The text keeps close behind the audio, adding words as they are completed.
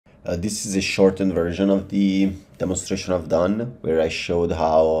This is a shortened version of the demonstration I've done, where I showed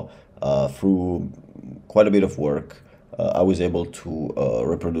how through quite a bit of work I was able to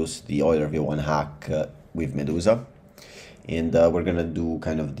reproduce the Euler V1 hack with Medusa. And we're gonna do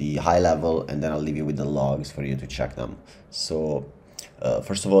kind of the high level, and then I'll leave you with the logs for you to check them. So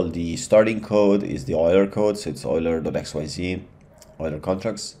first of all, the starting code is the Euler code, so it's Euler.xyz, Euler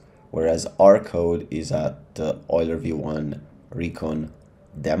contracts, whereas our code is at Euler V1 Recon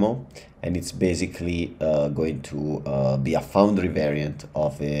demo, and it's basically going to be a Foundry variant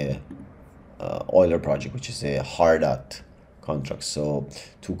of a Euler project, which is a hard-at contract. So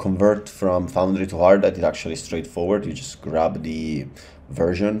to convert from Foundry to hard-at, it's actually straightforward. You just grab the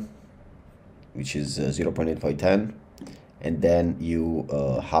version, which is 0.8.10, and then you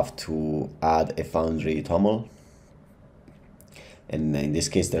have to add a Foundry toml. And in this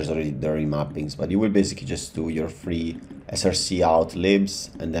case, there's already dirty mappings, but you will basically just do your free src out libs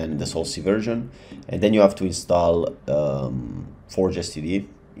and then the solc version. And then you have to install Forge std.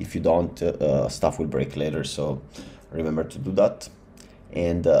 If you don't, stuff will break later, so remember to do that.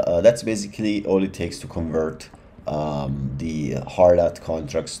 And that's basically all it takes to convert the hard-at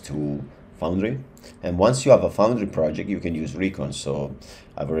contracts to Foundry. And once you have a Foundry project, you can use Recon. So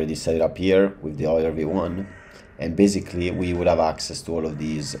I've already set it up here with the Euler V1. And basically, we would have access to all of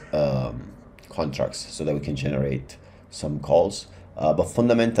these contracts so that we can generate some calls. But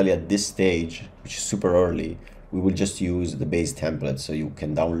fundamentally, at this stage, which is super early, we will just use the base template, so you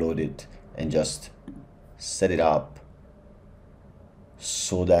can download it and just set it up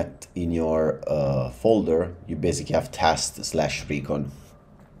so that in your folder, you basically have test/recon.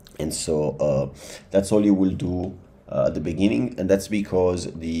 And so that's all you will do at the beginning. And that's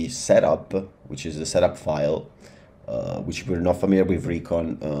because the setup, which is the setup file, which if we're not familiar with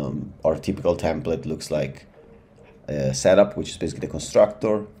Recon, our typical template looks like setup, which is basically the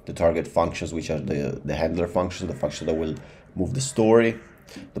constructor, the target functions, which are the handler functions, the function that will move the story,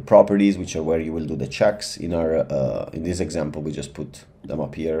 the properties, which are where you will do the checks. In our in this example, we just put them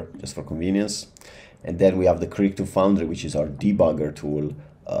up here just for convenience. And then we have the Critic to Foundry, which is our debugger tool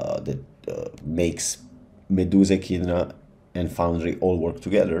that makes Medusa, Echidna, and Foundry all work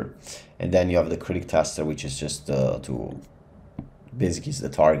together. And then you have the Critic tester, which is just to basically is the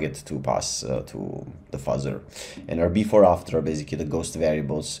target to pass to the fuzzer. And our before after are basically the ghost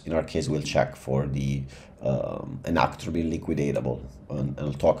variables. In our case, we'll check for the an actor being liquidatable, and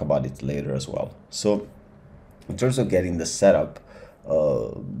I'll talk about it later as well. So in terms of getting the setup,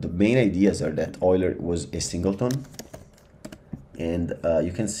 the main ideas are that Euler was a singleton. And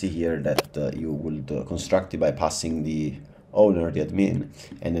you can see here that you will construct it by passing the owner, the admin,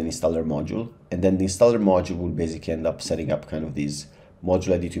 and an installer module. And then the installer module will basically end up setting up kind of these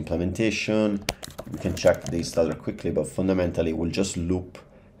module ID to implementation. You can check the installer quickly, but fundamentally we'll just loop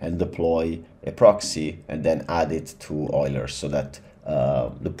and deploy a proxy and then add it to Euler, so that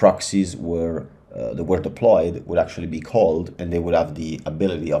the proxies that were deployed would actually be called, and they would have the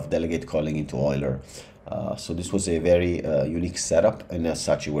ability of delegate calling into Euler. So this was a very unique setup, and as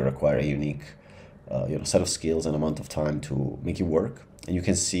such, it will require a unique set of skills and amount of time to make it work. And you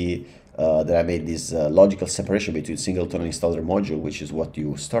can see that I made this logical separation between singleton and installer module, which is what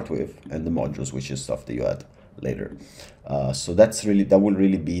you start with, and the modules, which is stuff that you add later. So that will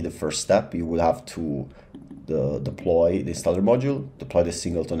really be the first step. You will have to deploy the installer module, deploy the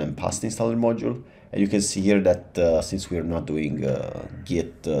singleton, and pass the installer module. And you can see here that since we are not doing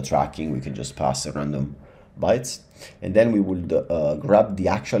git tracking, we can just pass a random bytes. And then we will grab the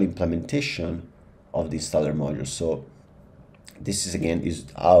actual implementation of the installer module. So this is again is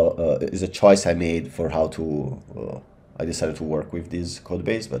a choice I made for how to I decided to work with this code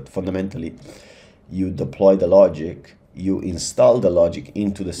base. But fundamentally, you deploy the logic, you install the logic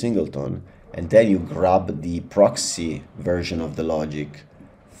into the singleton, and then you grab the proxy version of the logic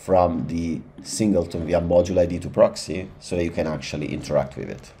from the singleton via module ID to proxy, so that you can actually interact with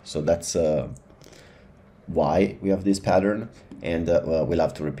it. So that's why we have this pattern, and we'll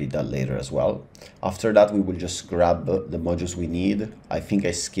have to repeat that later as well. After that, we will just grab the modules we need. I think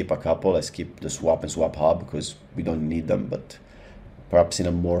I skip a couple. I skip the swap and swap hub because we don't need them, but perhaps in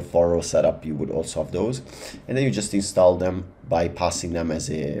a more thorough setup, you would also have those. And then you just install them by passing them as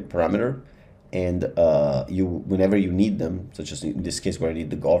a parameter. And whenever you need them, such as in this case where I need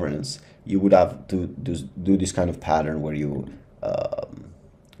the governance, you would have to do this kind of pattern where you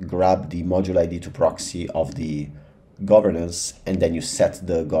grab the module ID to proxy of the governance, and then you set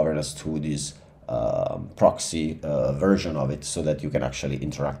the governance to this proxy version of it, so that you can actually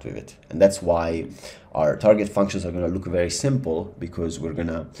interact with it. And that's why our target functions are going to look very simple, because we're going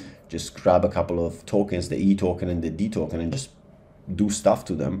to just grab a couple of tokens, the E token and the D token, and just do stuff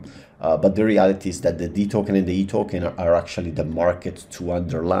to them. But the reality is that the D token and the E token are actually the market two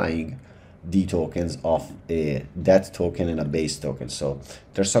underlying D tokens of a debt token and a base token. So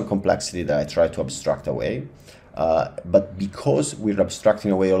there's some complexity that I try to abstract away. But because we're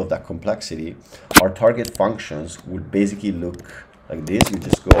abstracting away all of that complexity, our target functions would basically look like this. You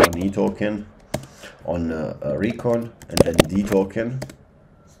just go on E token, on Recon, and then D token,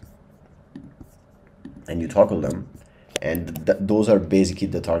 and you toggle them. And those are basically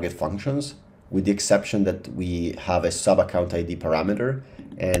the target functions, with the exception that we have a sub-account ID parameter,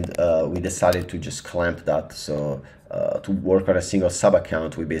 and we decided to just clamp that. So to work on a single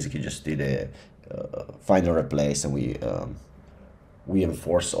sub-account, we basically just did a find and replace, and we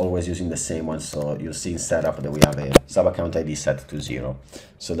enforce always using the same one. So you'll see in setup that we have a sub-account ID set to 0.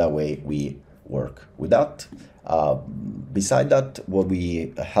 So that way we work with that. Beside that, what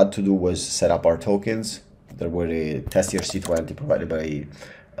we had to do was set up our tokens. There were a test ERC20 provided by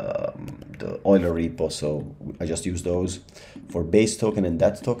the Euler repo, so I just use those for base token and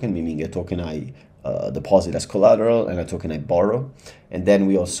debt token, meaning a token I deposit as collateral and a token I borrow. And then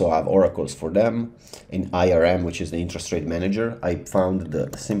we also have oracles for them. In IRM, which is the interest rate manager, I found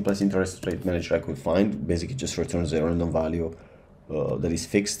the simplest interest rate manager I could find. Basically just returns a random value that is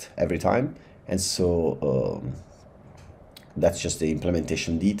fixed every time. And so that's just the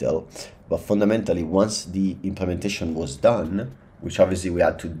implementation detail. But fundamentally, once the implementation was done, which obviously we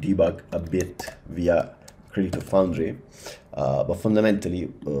had to debug a bit via Credit to Foundry, but fundamentally,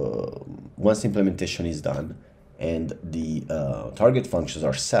 once the implementation is done and the target functions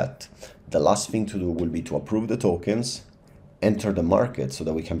are set, the last thing to do will be to approve the tokens, enter the market so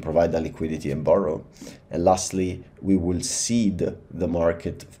that we can provide the liquidity and borrow. And lastly, we will seed the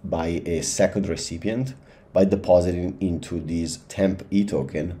market by a second recipient by depositing into this temp E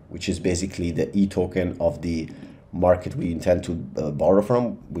token, which is basically the E token of the market we intend to borrow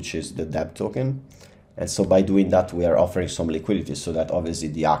from, which is the debt token. And so by doing that, we are offering some liquidity so that obviously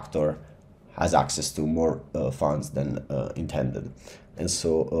the actor has access to more funds than intended. And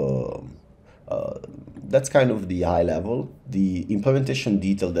so that's kind of the high level. The implementation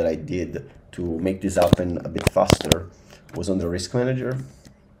detail that I did to make this happen a bit faster was on the risk manager.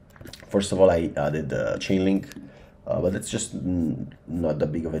 First of all, I added the chain link, but it's just not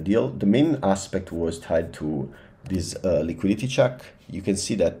that big of a deal. The main aspect was tied to this liquidity check. You can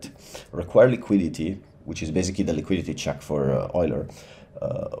see that require liquidity, which is basically the liquidity check for Euler,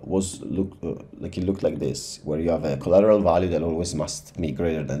 it looked like this, where you have a collateral value that always must be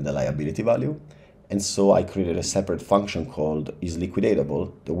greater than the liability value. And so I created a separate function called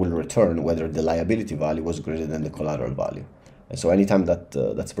isLiquidatable that will return whether the liability value was greater than the collateral value. And so anytime that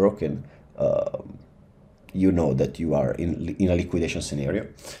that's broken, you know that you are in a liquidation scenario.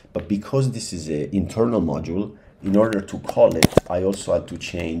 But because this is an internal module, in order to call it, I also had to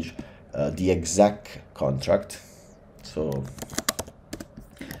change the exec contract. So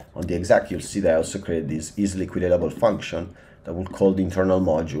on the exec, you'll see that I also created this isLiquidatable function that will call the internal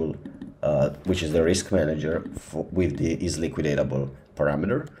module, which is the risk manager, with the isLiquidatable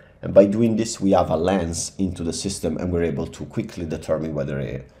parameter. And by doing this, we have a lens into the system, and we're able to quickly determine whether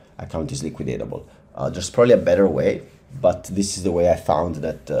an account is liquidatable. There's probably a better way, but this is the way I found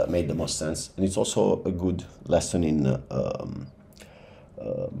that made the most sense. And it's also a good lesson in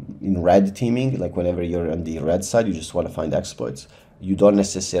red teaming. Like whenever you're on the red side, you just want to find exploits. You don't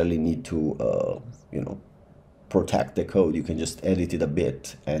necessarily need to, protect the code. You can just edit it a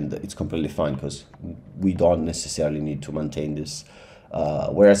bit, and it's completely fine because we don't necessarily need to maintain this.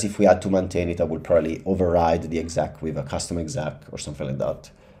 Whereas if we had to maintain it, I would probably override the exec with a custom exec or something like that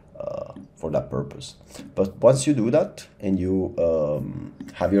for that purpose. But once you do that and you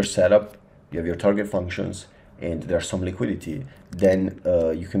have your setup, you have your target functions, and there's some liquidity, then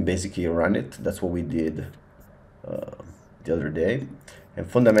you can basically run it. That's what we did the other day. And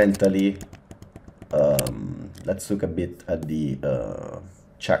fundamentally, let's look a bit at the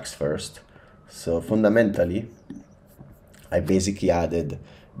checks first. So fundamentally, I basically added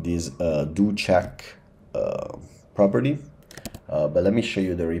this do check property, but let me show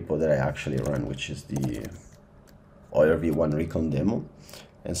you the repo that I actually run, which is the Euler V1 Recon demo.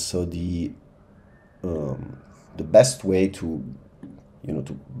 And so the best way to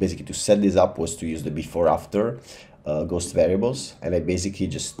basically to set this up was to use the before after ghost variables, and I basically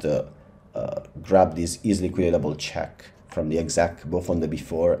just grab this isLiquidatable check from the exec both on the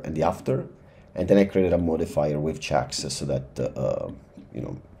before and the after. And then I created a modifier with checks so that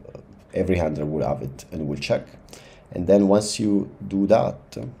every handler will have it and will check. And then once you do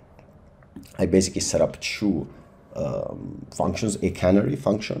that, I basically set up two functions, a canary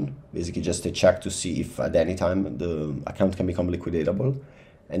function, basically just a check to see if at any time the account can become liquidatable,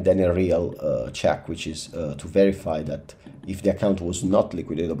 and then a real check, which is to verify that if the account was not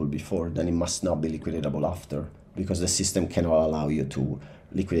liquidatable before, then it must not be liquidatable after, because the system cannot allow you to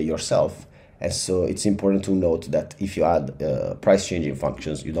liquidate yourself. And so it's important to note that if you add price changing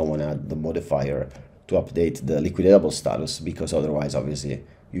functions, you don't want to add the modifier to update the liquidatable status, because otherwise, obviously,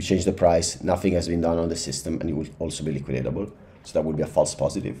 you change the price, nothing has been done on the system, and it will also be liquidatable. So that would be a false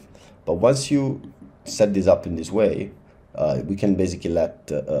positive. But once you set this up in this way, we can basically let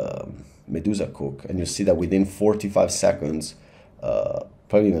Medusa cook, and you see that within 45 seconds,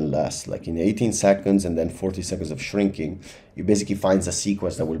 probably even less, like in 18 seconds and then 40 seconds of shrinking, you basically finds a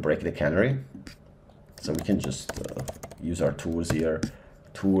sequence that will break the canary. So we can just use our tools here,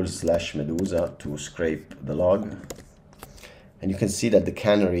 tools/Medusa, to scrape the log. And you can see that the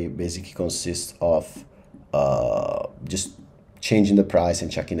canary basically consists of just changing the price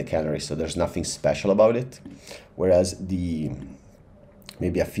and checking the canary. So there's nothing special about it. Whereas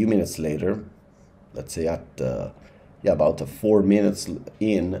maybe a few minutes later, let's say at about 4 minutes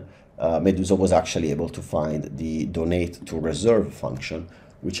in, Medusa was actually able to find the donate to reserve function,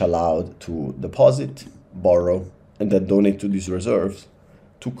 which allowed to deposit, borrow, and then donate to these reserves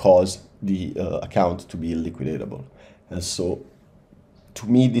to cause the account to be liquidatable. And so, to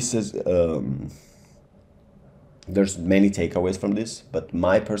me, this is, there's many takeaways from this, but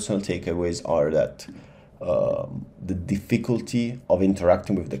my personal takeaways are that the difficulty of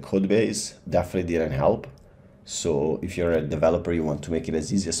interacting with the code base definitely didn't help. So if you're a developer, you want to make it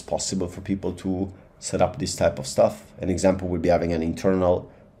as easy as possible for people to set up this type of stuff. An example would be having an internal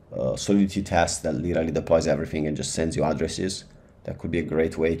Solidity test that literally deploys everything and just sends you addresses. That could be a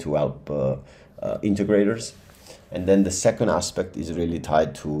great way to help integrators. And then the second aspect is really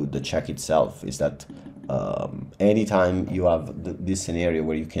tied to the check itself, is that anytime you have this scenario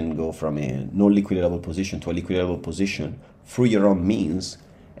where you can go from a non-liquidatable position to a liquidatable position through your own means,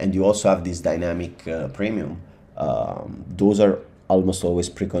 and you also have this dynamic premium, those are almost always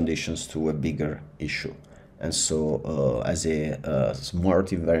preconditions to a bigger issue. And so as a smart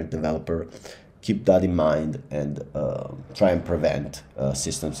invariant developer, keep that in mind and try and prevent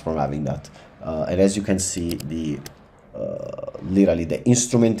systems from having that. And as you can see, literally the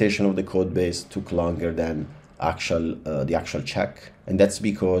instrumentation of the code base took longer than the actual check. And that's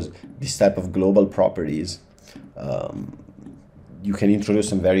because this type of global properties, you can introduce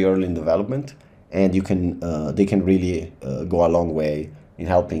them very early in development, and you can they can really go a long way in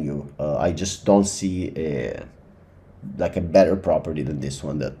helping you. I just don't see a better property than this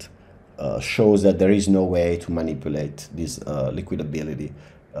one that shows that there is no way to manipulate this liquidability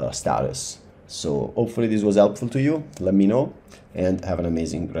status. So hopefully this was helpful to you. Let me know, and have an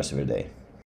amazing rest of your day.